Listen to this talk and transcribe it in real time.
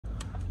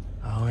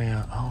Oh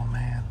yeah, oh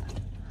man.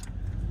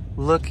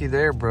 Looky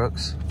there,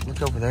 Brooks.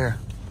 Look over there.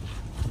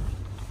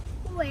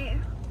 Where?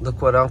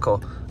 Look what Uncle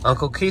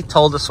Keith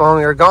told us when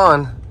we were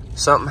gone.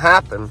 Something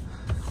happened.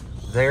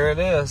 There it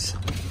is.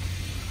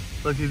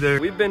 Looky there.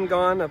 We've been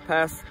gone the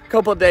past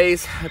couple of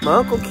days. My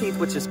Uncle Keith,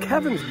 which is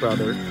Kevin's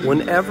brother,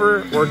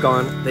 whenever we're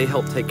gone, they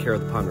help take care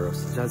of the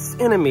Ponderosa. Just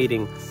in a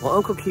meeting, well,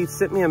 Uncle Keith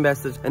sent me a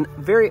message, a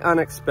very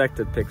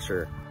unexpected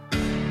picture.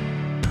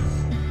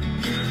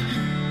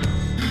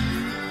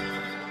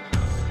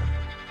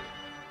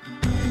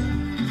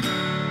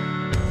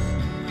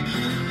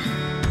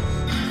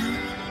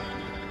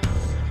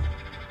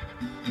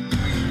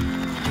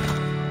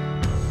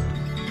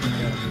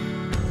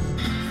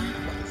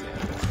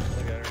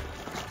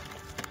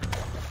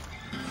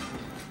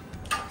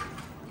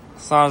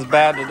 Sounds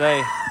bad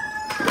today.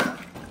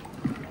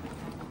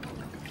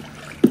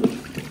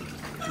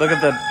 Look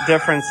at the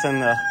difference in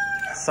the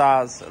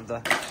size of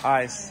the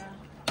ice.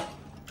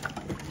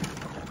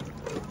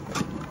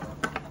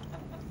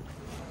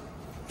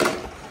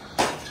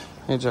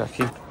 Hey,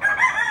 Jackie.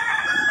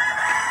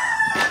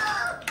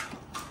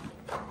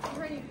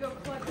 Ready to go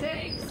collect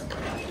eggs.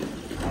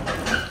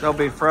 They'll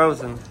be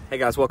frozen. Hey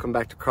guys, welcome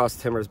back to Cross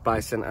Timbers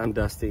Bison. I'm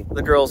Dusty.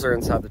 The girls are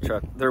inside the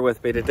truck. They're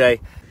with me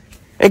today.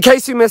 In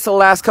case you missed the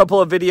last couple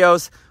of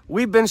videos,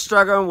 we've been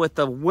struggling with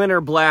the winter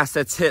blast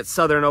that's hit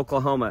southern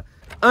Oklahoma.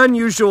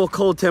 Unusual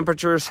cold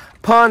temperatures,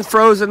 ponds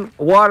frozen,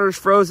 water's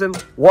frozen,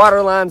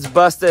 water lines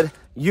busted,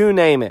 you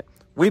name it.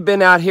 We've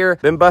been out here,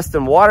 been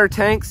busting water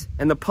tanks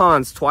and the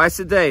ponds twice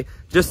a day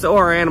just so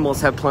our animals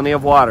have plenty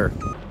of water.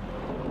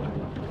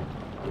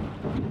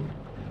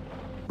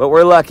 But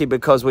we're lucky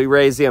because we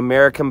raise the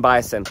American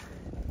bison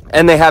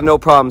and they have no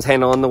problems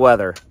handling the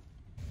weather.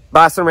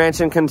 Bison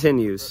ranching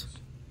continues.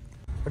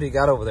 What do you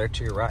got over there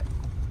to your right?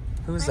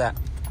 Who's that?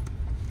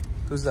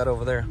 Who's that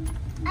over there?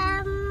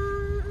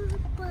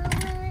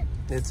 Bullet.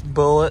 It's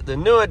Bullet, the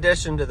new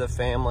addition to the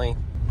family,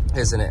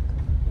 isn't it?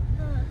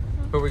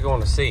 Who are we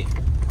going to see?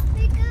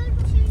 We're going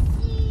to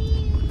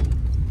see...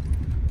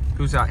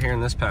 Who's out here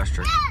in this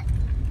pasture?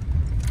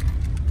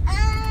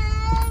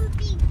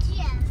 Big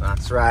Joe.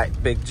 That's right,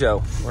 Big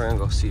Joe. We're gonna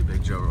go see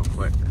Big Joe real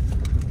quick.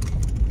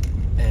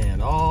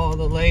 And all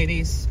the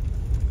ladies.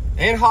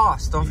 And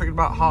Hoss, don't forget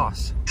about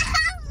Hoss.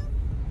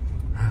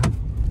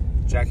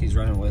 Jackie's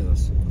running with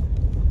us.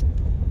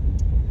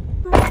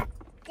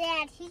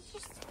 Dad, he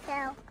just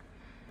fell.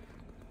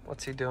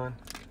 What's he doing?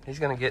 He's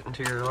gonna get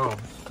into your little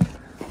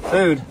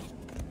food.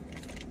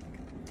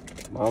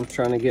 Mom's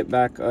trying to get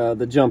back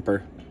the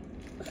jumper.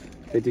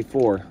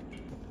 54.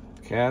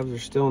 Calves are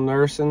still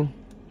nursing.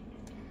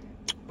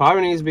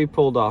 Probably needs to be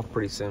pulled off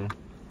pretty soon.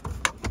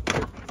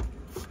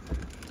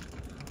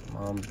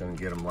 Mom's gonna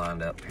get them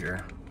lined up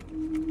here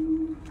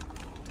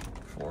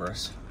for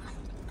us.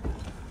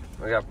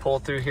 We gotta pull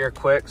through here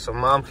quick so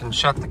Mom can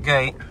shut the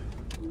gate.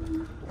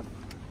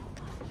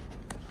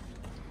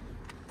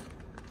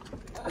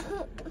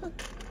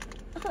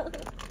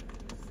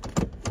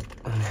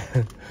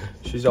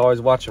 She's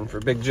always watching for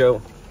Big Joe.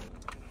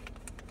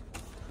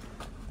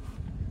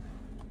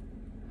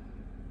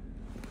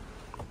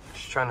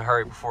 She's trying to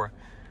hurry before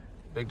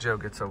Big Joe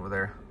gets over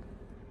there.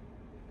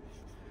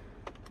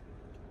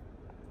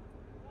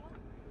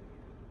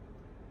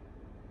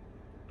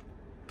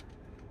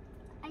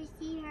 I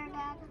see her,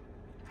 Dad.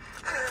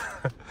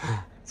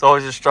 It's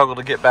always a struggle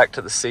to get back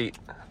to the seat.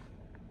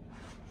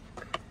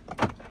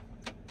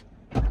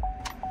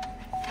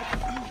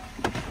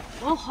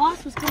 Well,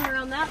 Hoss was coming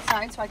around that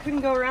side, so I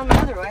couldn't go around the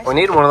other way. We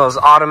need one of those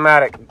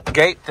automatic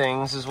gate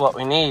things is what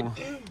we need.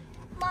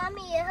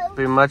 Mommy, I hope... It'll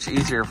be much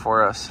easier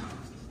for us.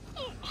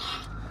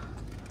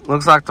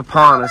 Looks like the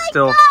pond is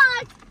still...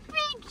 God,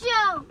 Big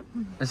Joe!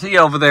 Is he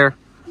over there?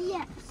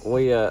 Yes.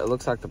 It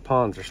looks like the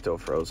ponds are still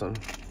frozen.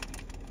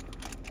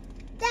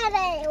 Dad,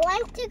 I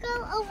want to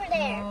go over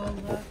there. Oh,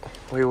 look.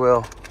 We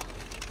will.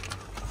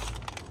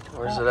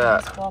 Where's it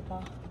at?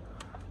 Papa.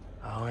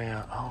 Oh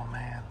yeah, oh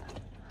man.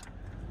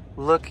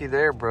 Looky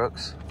there,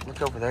 Brooks.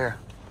 Look over there.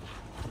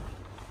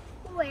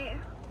 Where?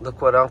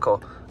 Look what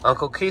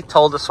Uncle Keith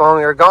told us when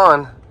we were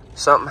gone.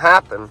 Something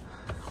happened.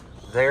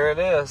 There it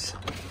is.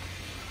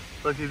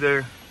 Looky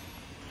there.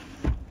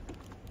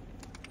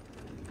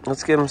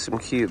 Let's give him some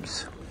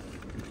cubes.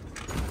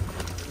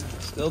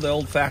 Still the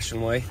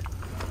old-fashioned way.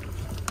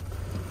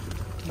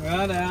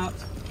 Right out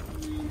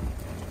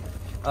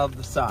of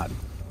the side.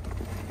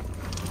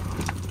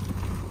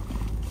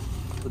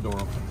 The door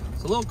open.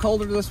 It's a little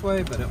colder this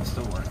way, but it will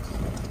still work.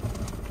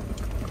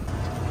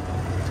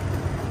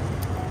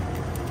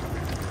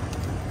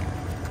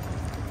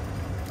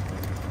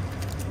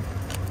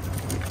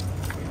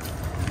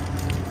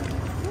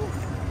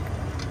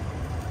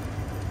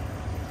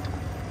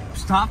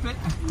 Stop it.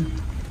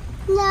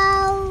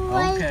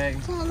 No. Okay.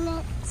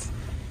 Wait.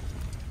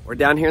 We're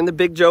down here in the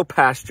Big Joe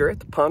pasture at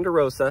the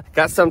Ponderosa.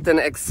 Got something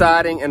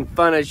exciting and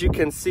fun, as you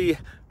can see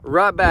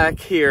right back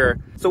here.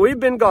 So we've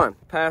been gone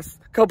past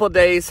couple of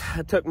days.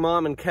 I took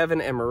Mom and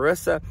Kevin and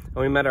Marissa, and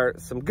we met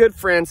some good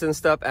friends and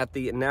stuff at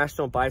the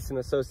National Bison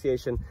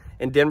Association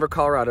in Denver,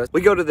 Colorado.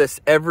 We go to this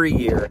every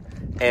year,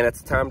 and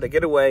it's time to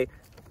get away,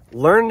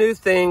 learn new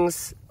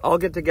things. I'll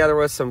get together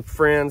with some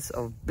friends,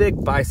 a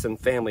big Bison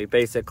family,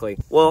 basically.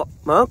 Well,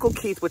 my Uncle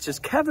Keith, which is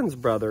Kevin's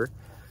brother,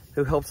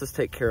 who helps us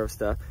take care of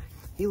stuff,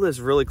 he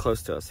lives really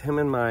close to us, him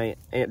and my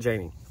Aunt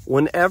Janie.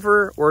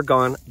 Whenever we're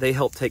gone, they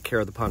help take care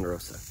of the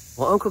Ponderosa.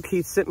 Well, Uncle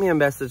Keith sent me a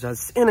message. I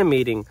was in a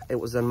meeting. It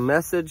was a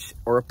message,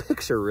 or a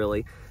picture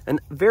really, a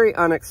very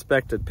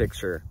unexpected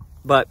picture.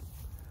 But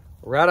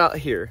right out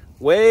here,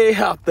 way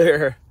out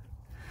there,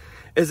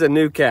 is a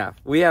new calf.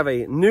 We have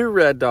a new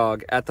red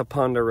dog at the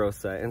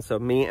Ponderosa. And so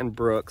me and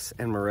Brooks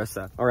and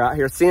Marissa are out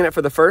here seeing it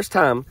for the first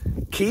time.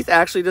 Keith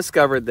actually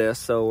discovered this,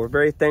 so we're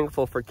very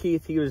thankful for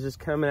Keith. He was just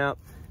coming out,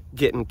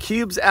 getting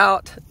cubes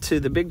out to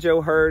the Big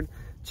Joe herd,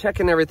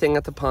 checking everything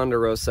at the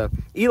Ponderosa.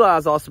 Eli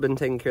has also been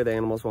taking care of the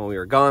animals while we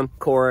were gone.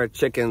 Cora,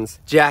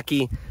 chickens,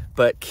 Jackie,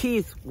 but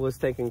Keith was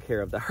taking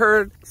care of the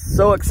herd.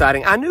 So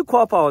exciting. I knew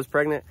Quapaw was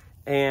pregnant,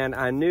 and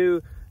I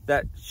knew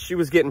that she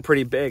was getting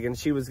pretty big and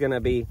she was gonna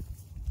be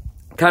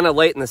kind of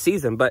late in the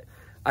season, but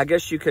I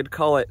guess you could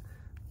call it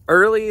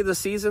early the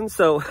season.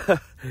 So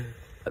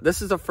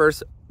this is the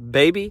first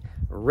baby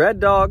red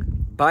dog,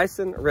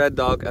 Bison red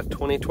dog of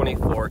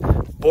 2024,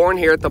 born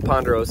here at the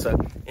Ponderosa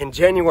in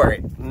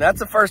January. And that's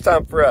the first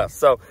time for us.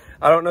 So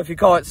I don't know if you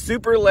call it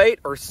super late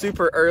or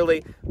super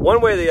early,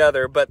 one way or the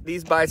other, but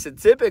these Bison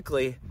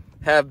typically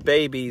have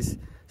babies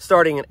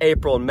starting in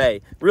April and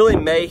May. Really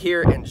May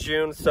here in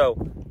June. So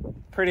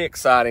pretty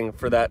exciting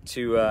for that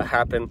to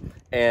happen,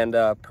 and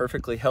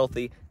perfectly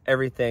healthy,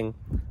 everything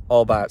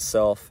all by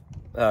itself.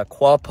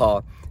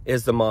 Quapaw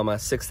is the mama,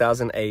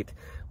 6008.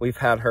 We've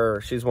had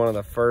her, she's one of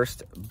the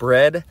first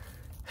bred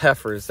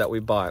heifers that we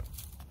bought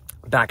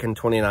back in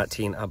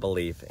 2019, I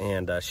believe.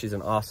 And she's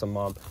an awesome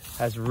mom,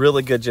 has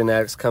really good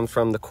genetics, comes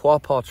from the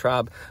Quapaw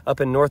tribe up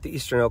in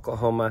northeastern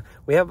Oklahoma.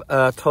 We have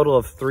a total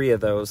of 3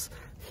 of those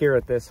here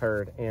at this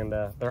herd, and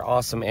they're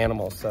awesome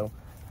animals. So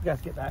you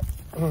guys get back.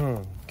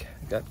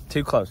 Got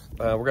too close.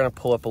 We're gonna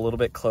pull up a little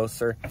bit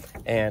closer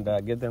and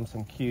give them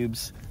some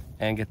cubes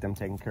and get them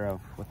taken care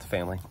of with the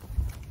family.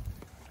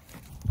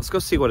 Let's go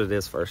see what it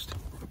is first.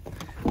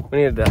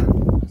 We need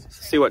to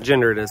see what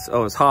gender it is.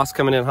 Oh, is Haas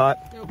coming in hot?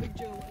 No, Big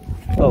Joe.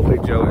 Oh,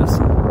 Big Joe is.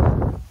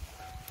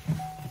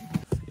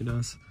 He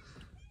does.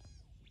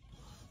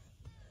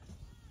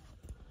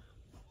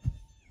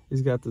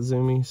 He's got the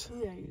zoomies.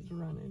 Yeah, he's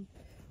running.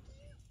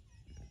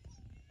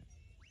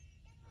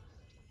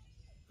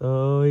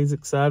 Oh, he's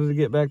excited to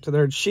get back to the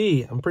herd.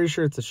 She, I'm pretty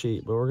sure it's a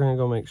sheep, but we're gonna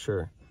go make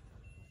sure.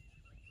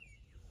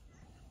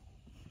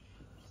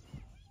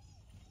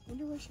 I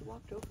wonder why she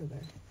walked over there.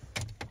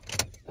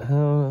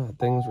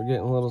 Things were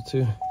getting a little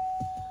too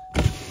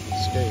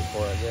scary for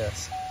her, I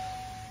guess.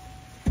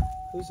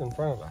 Who's in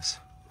front of us?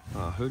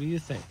 Who do you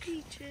think?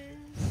 Peaches.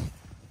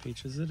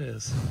 Peaches it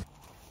is.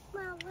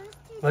 Mom,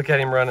 Look at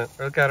him running.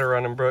 Look at her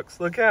running, Brooks.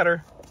 Look at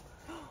her.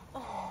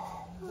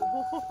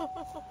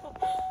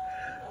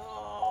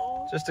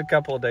 Just a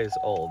couple of days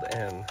old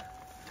and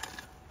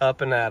up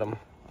and at 'em.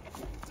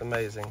 It's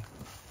amazing.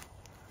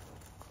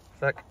 Is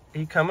that, are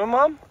you coming,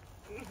 Mom?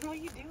 What are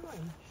you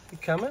doing? You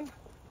coming?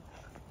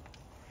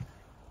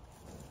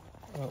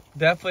 Oh,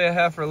 definitely a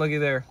heifer. Looky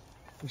there.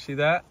 You see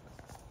that?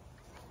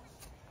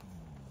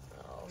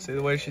 Oh, See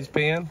the way she's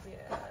peeing?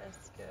 Yeah,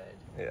 it's good.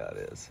 Yeah,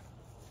 it is.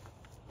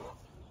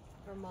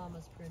 Her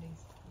mama's pretty.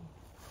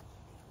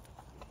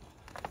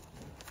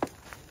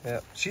 Yeah,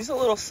 she's a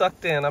little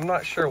sucked in. I'm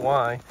not sure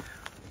why.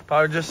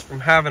 Probably just from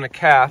having a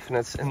calf, and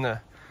it's in the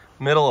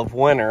middle of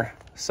winter,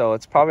 so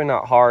it's probably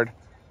not hard.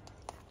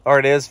 Or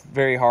it is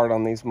very hard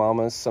on these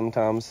mamas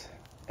sometimes,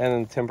 and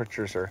then the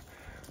temperatures are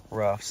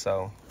rough,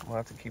 so we'll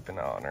have to keep an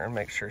eye on her and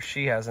make sure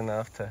she has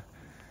enough to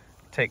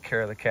take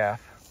care of the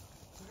calf.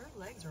 Her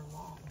legs are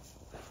long.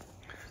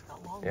 She's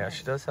got long Yeah, legs.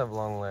 she does have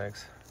long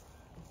legs.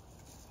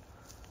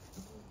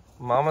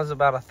 Mama's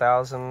about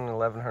 1,000,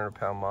 1,100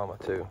 pound mama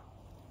too.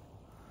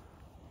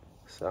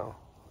 So,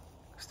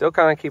 still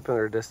kind of keeping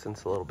her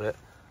distance a little bit.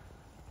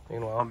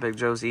 Meanwhile, Big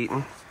Joe's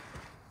eating.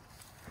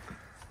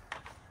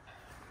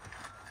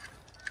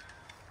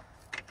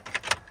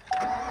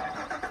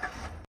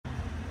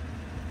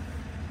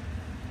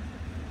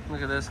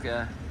 Look at this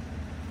guy.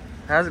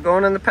 How's it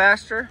going in the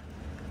pasture?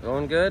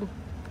 Going good?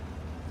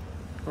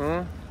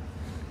 Huh?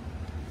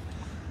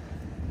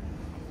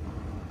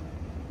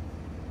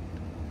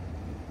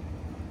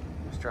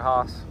 Mr.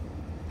 Haas.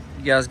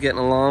 You guys getting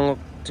along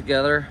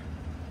together?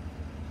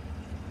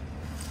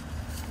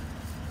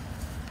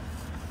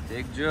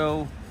 Big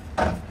Joe.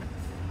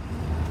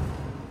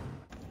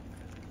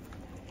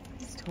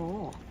 He's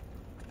tall.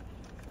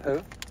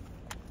 Who?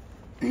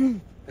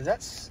 Is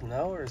that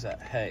snow or is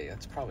that hay?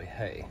 That's probably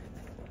hay.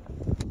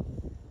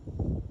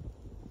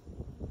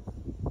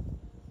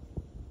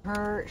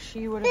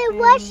 She would have Wait, been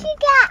what she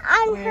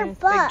got on her with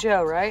butt? Big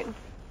Joe, right?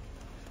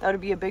 That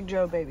would be a Big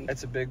Joe baby.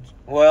 It's a big,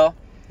 well,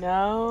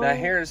 No. now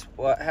here's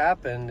what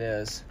happened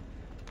is,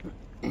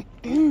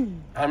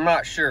 I'm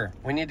not sure.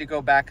 We need to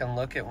go back and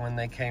look at when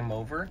they came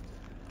over.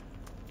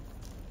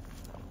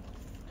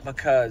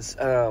 Because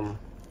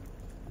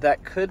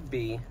that could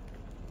be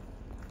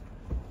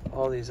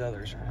All these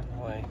others are in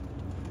the way.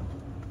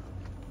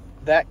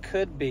 That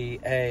could be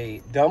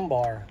a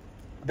Dunbar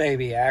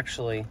baby,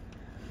 actually,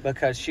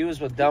 because she was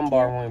with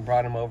Dunbar when we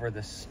brought him over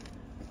this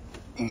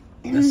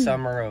the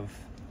summer of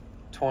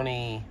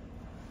 23.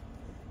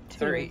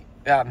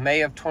 Yeah,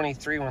 May of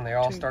 23 when they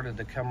all started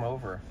to come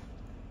over.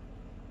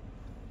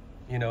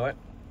 You know it?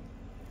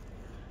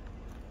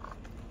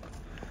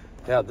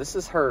 Yeah, this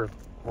is her,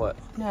 what?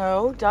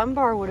 No,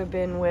 Dunbar would have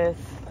been with...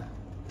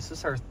 This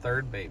is her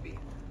third baby.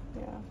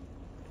 Yeah.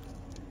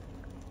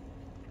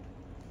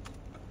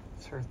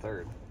 It's her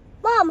third.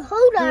 Mom,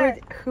 hold on.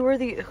 Who are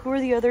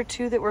the other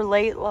two that were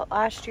late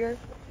last year?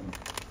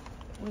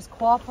 It was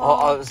Quapaw.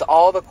 Oh, it was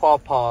all the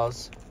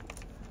Quapaws.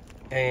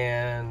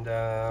 And,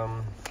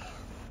 I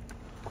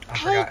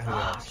forgot who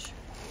else.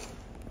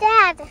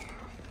 Dad.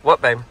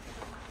 What, babe?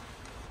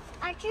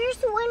 I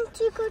just want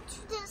to go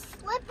to the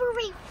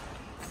slippery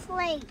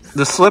place.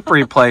 The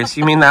slippery place?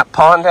 You mean that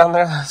pond down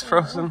there that's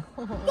frozen?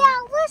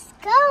 Yeah, let's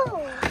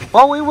go.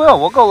 Well, we will.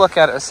 We'll go look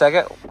at it in a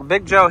second.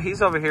 Big Joe,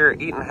 he's over here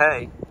eating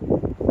hay.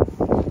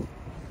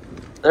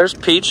 There's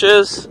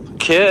Peaches,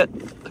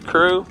 Kit, the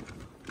crew.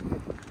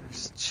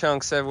 There's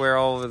chunks everywhere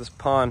all over this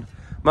pond.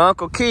 My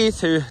Uncle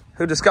Keith, who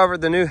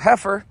discovered the new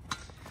heifer,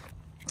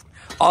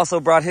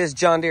 also brought his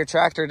John Deere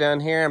tractor down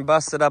here and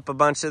busted up a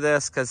bunch of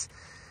this because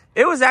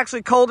it was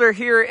actually colder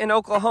here in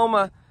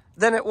Oklahoma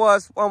than it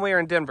was when we were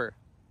in Denver.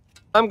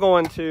 I'm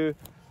going to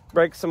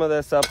break some of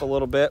this up a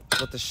little bit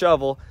with the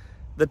shovel.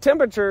 The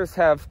temperatures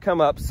have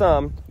come up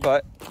some,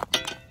 but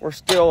we're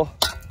still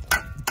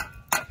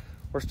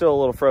a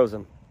little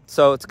frozen.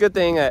 So it's a good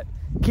thing that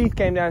Keith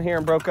came down here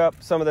and broke up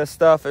some of this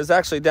stuff. It was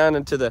actually down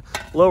into the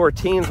lower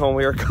teens when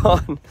we were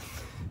gone.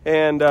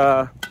 And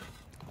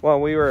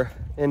when we were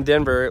in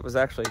Denver, it was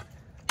actually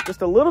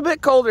just a little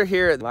bit colder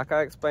here. Like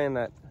I explained,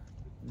 that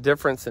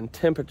difference in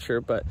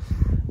temperature, but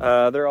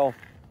they're all,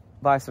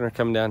 Bison are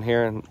coming down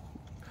here, and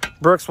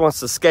Brooks wants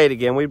to skate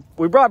again.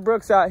 We brought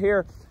Brooks out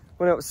here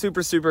when it was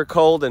super, super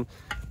cold, and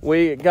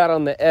we got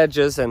on the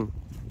edges, and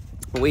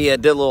we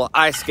did a little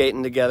ice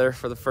skating together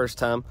for the first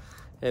time.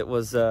 It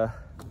was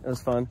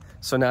fun.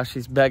 So now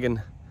she's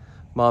begging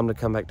Mom to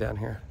come back down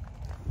here.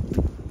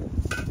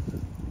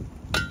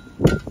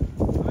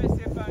 Let me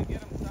see if I can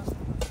get him something.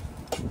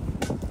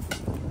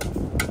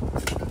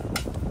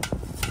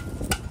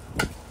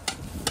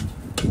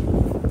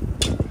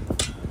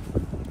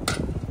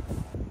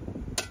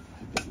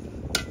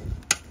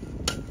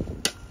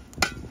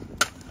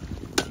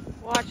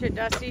 Watch it,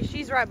 Dusty.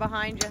 She's right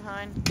behind you,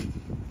 hon.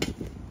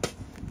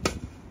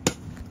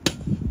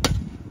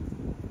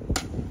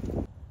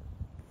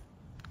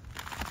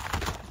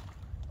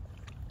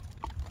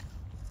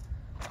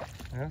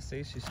 Now,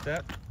 see, she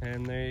stepped,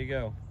 and there you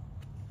go.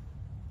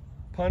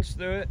 Punched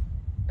through it,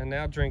 and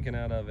now drinking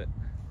out of it.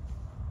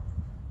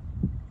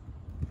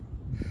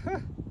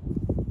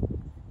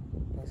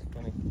 That's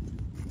funny.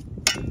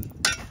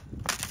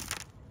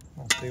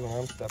 I'll see when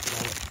I'm stepping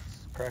on it.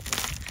 It's cracking.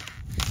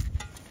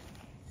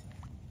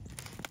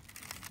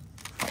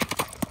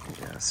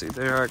 Yeah, see,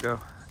 there I go.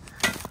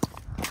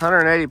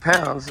 180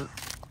 pounds.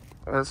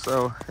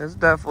 So it's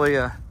definitely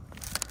a...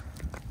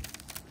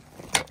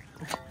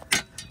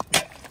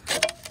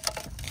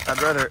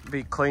 I'd rather it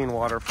be clean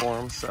water for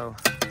them, so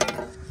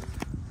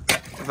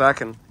if I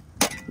can,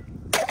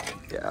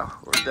 yeah,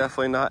 we're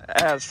definitely not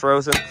as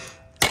frozen.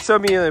 So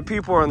many of the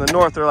people in the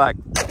north are like,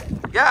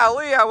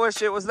 golly, I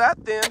wish it was that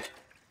thin.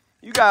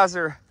 You guys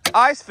are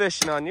ice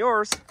fishing on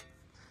yours.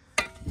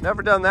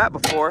 Never done that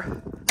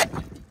before.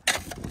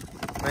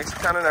 Makes me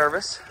kind of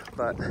nervous,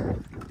 but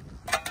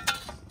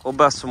we'll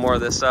bust some more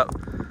of this up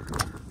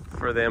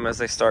for them as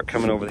they start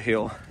coming over the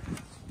hill.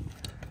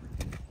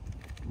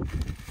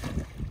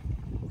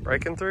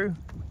 Breaking through?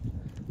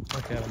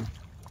 Look at them.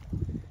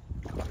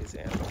 These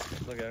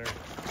animals. Look at her.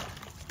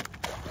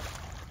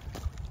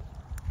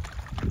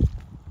 It's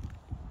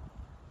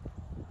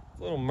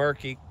a little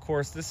murky. Of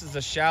course, this is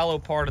a shallow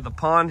part of the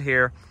pond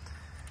here.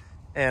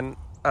 And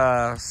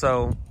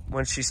so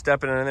when she's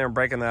stepping in there and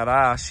breaking that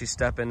ice, she's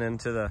stepping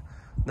into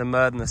the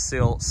mud and the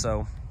silt.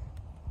 So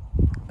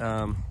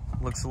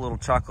looks a little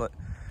chocolate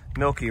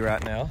milky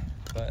right now.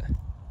 But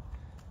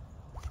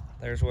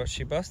there's what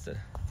she busted.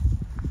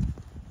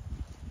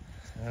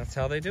 That's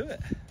how they do it.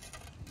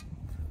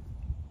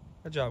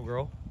 Good job,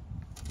 girl.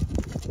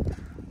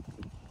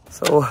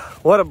 So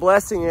what a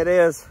blessing it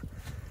is.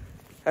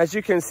 As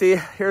you can see,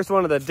 here's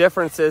one of the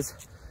differences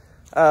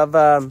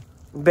of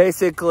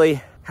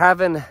basically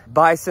having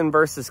bison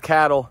versus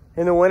cattle.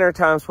 In the winter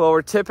times, well,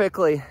 we're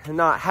typically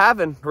not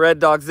having red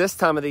dogs this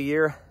time of the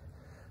year.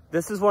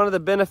 This is one of the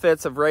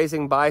benefits of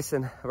raising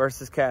bison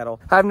versus cattle.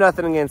 I have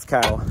nothing against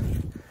cattle.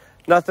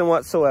 Nothing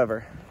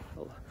whatsoever.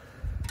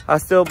 I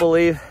still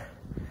believe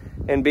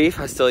in beef.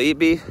 I still eat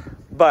beef,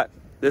 but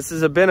this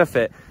is a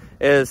benefit.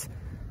 Is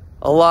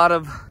a lot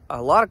of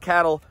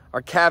cattle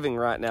are calving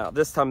right now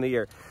this time of the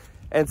year,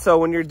 and so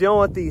when you're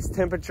dealing with these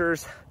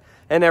temperatures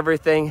and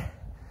everything,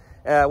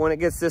 when it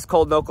gets this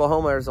cold in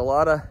Oklahoma, there's a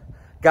lot of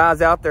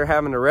guys out there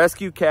having to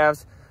rescue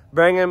calves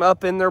bring them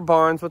up in their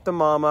barns with the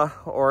mama,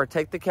 or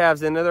take the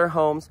calves into their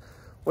homes,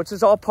 which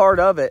is all part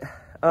of it.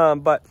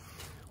 But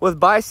with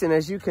bison,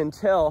 as you can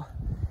tell,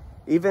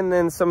 even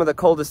in some of the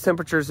coldest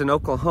temperatures in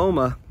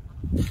Oklahoma,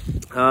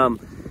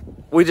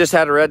 we just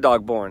had a red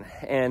dog born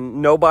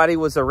and nobody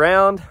was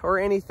around or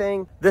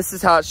anything. This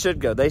is how it should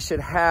go. They should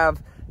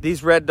have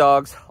these red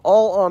dogs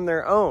all on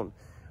their own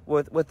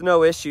with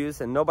no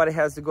issues, and nobody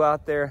has to go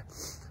out there,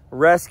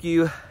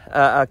 rescue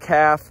a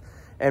calf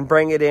and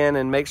bring it in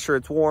and make sure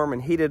it's warm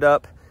and heated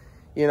up.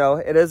 You know,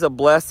 it is a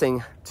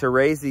blessing to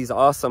raise these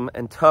awesome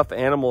and tough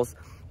animals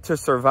to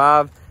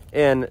survive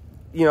in,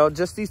 you know,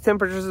 just these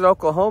temperatures in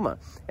Oklahoma.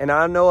 And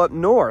I know up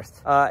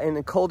north, in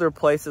the colder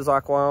places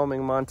like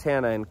Wyoming,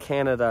 Montana, and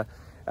Canada,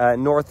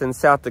 North and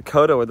South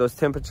Dakota, where those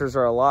temperatures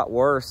are a lot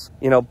worse,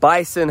 you know,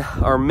 bison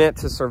are meant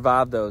to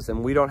survive those,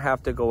 and we don't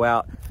have to go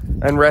out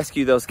and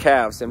rescue those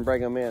calves and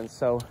bring them in.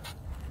 So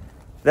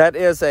that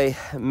is a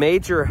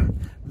major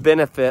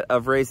benefit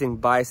of raising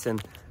bison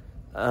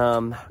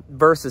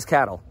versus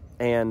cattle.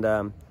 And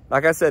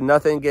like I said,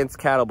 nothing against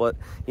cattle, but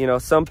you know,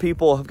 some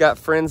people have got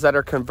friends that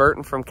are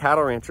converting from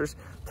cattle ranchers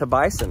to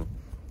bison.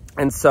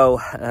 And so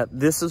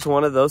this is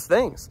one of those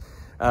things,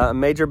 a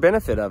major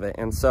benefit of it.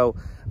 And so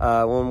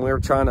when we were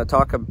trying to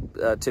talk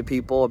to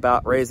people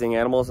about raising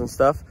animals and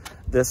stuff,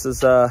 this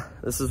is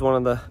one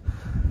of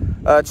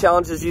the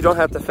challenges you don't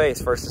have to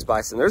face versus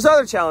bison. There's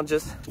other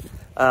challenges,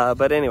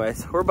 but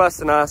anyways, we're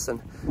busting us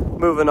and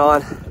moving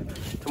on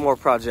to more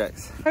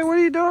projects. Hey, what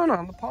are you doing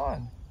on the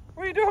pond?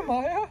 What are you doing,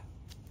 Maya?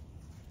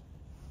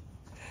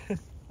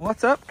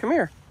 What's up? Come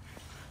here.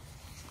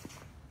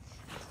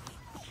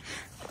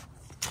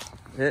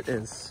 It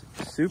is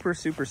super,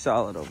 super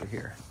solid over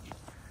here.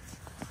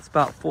 It's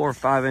about 4 or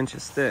 5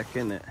 inches thick,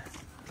 isn't it?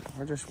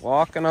 We're just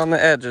walking on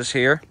the edges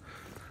here.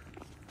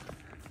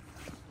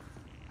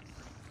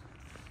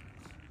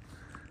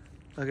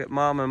 Look at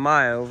Mom and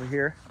Maya over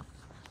here.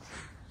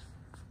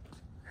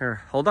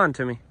 Here, hold on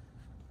to me.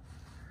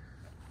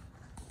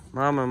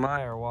 Mom and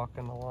Maya are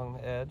walking along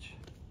the edge.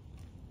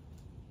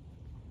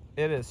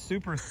 It is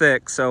super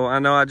thick, so I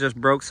know I just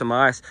broke some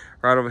ice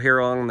right over here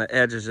along the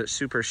edges. It's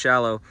super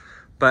shallow.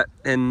 But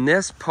in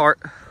this part,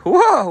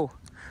 whoa,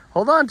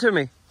 hold on to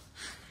me.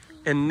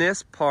 In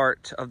this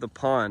part of the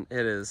pond,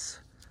 it is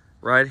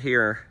right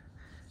here.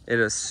 It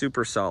is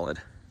super solid,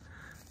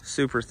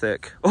 super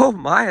thick. Oh,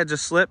 Maya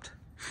just slipped.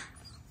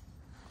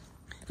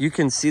 You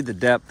can see the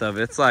depth of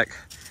it. It's like,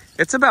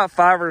 it's about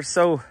 5 or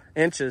so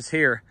inches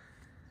here.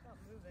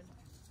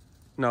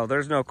 No,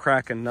 there's no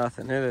cracking,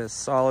 nothing. It is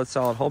solid,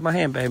 solid. Hold my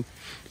hand, babe.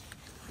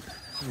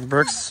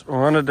 Brooks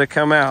wanted to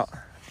come out.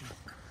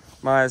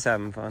 Maya's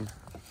having fun.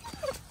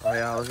 Oh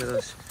yeah, look at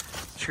those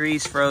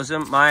trees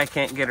frozen. Maya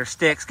can't get her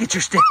sticks. Get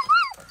your stick.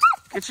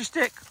 Get your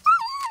stick.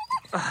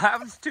 Oh,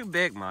 that was too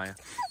big, Maya.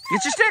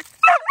 Get your stick.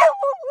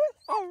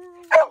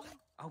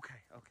 Okay,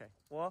 okay.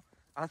 Well,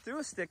 I threw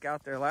a stick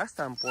out there last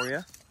time for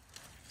you,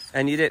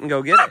 and you didn't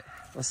go get it.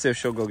 Let's see if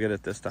she'll go get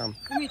it this time.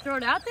 Can you throw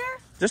it out there?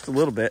 Just a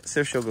little bit. See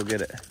if she'll go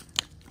get it.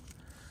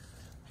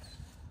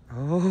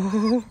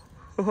 Oh,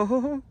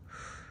 oh.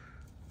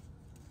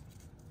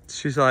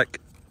 She's like,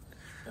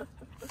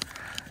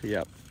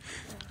 yep.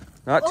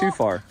 Not too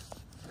far,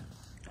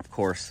 of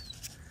course.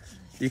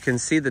 You can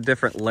see the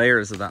different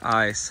layers of the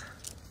ice.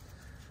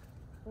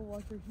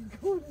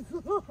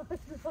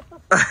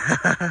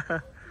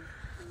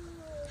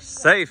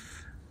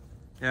 Safe.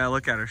 Yeah,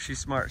 look at her. She's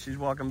smart. She's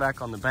walking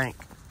back on the bank.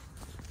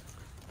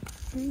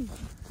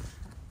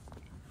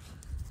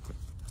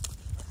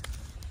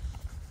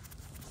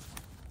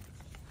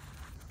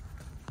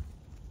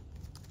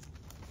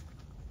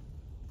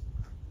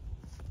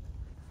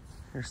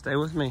 Here, stay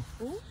with me.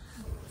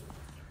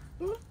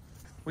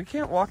 We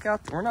can't walk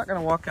out. We're not going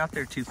to walk out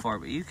there too far,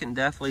 but you can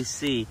definitely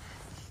see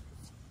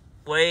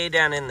way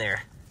down in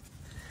there.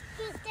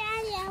 But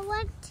Daddy, I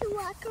want to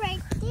walk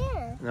right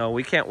there. No,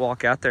 we can't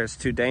walk out there. It's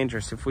too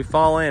dangerous. If we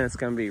fall in, it's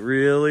going to be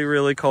really,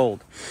 really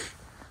cold.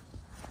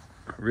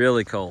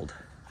 Really cold.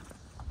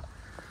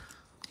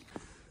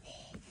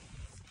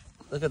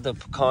 Look at the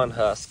pecan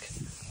husk.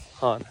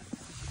 Hon.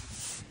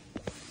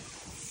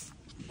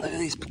 Look at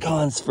these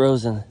pecans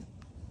frozen.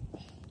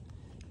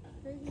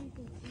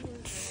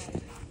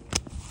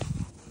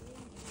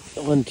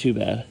 It wasn't too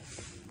bad.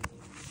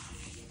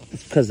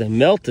 It's because they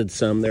melted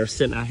some. They were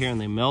sitting out here and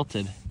they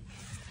melted.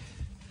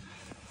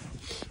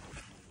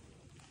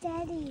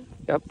 Daddy.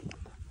 Yep.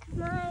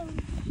 Mom.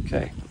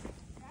 Okay.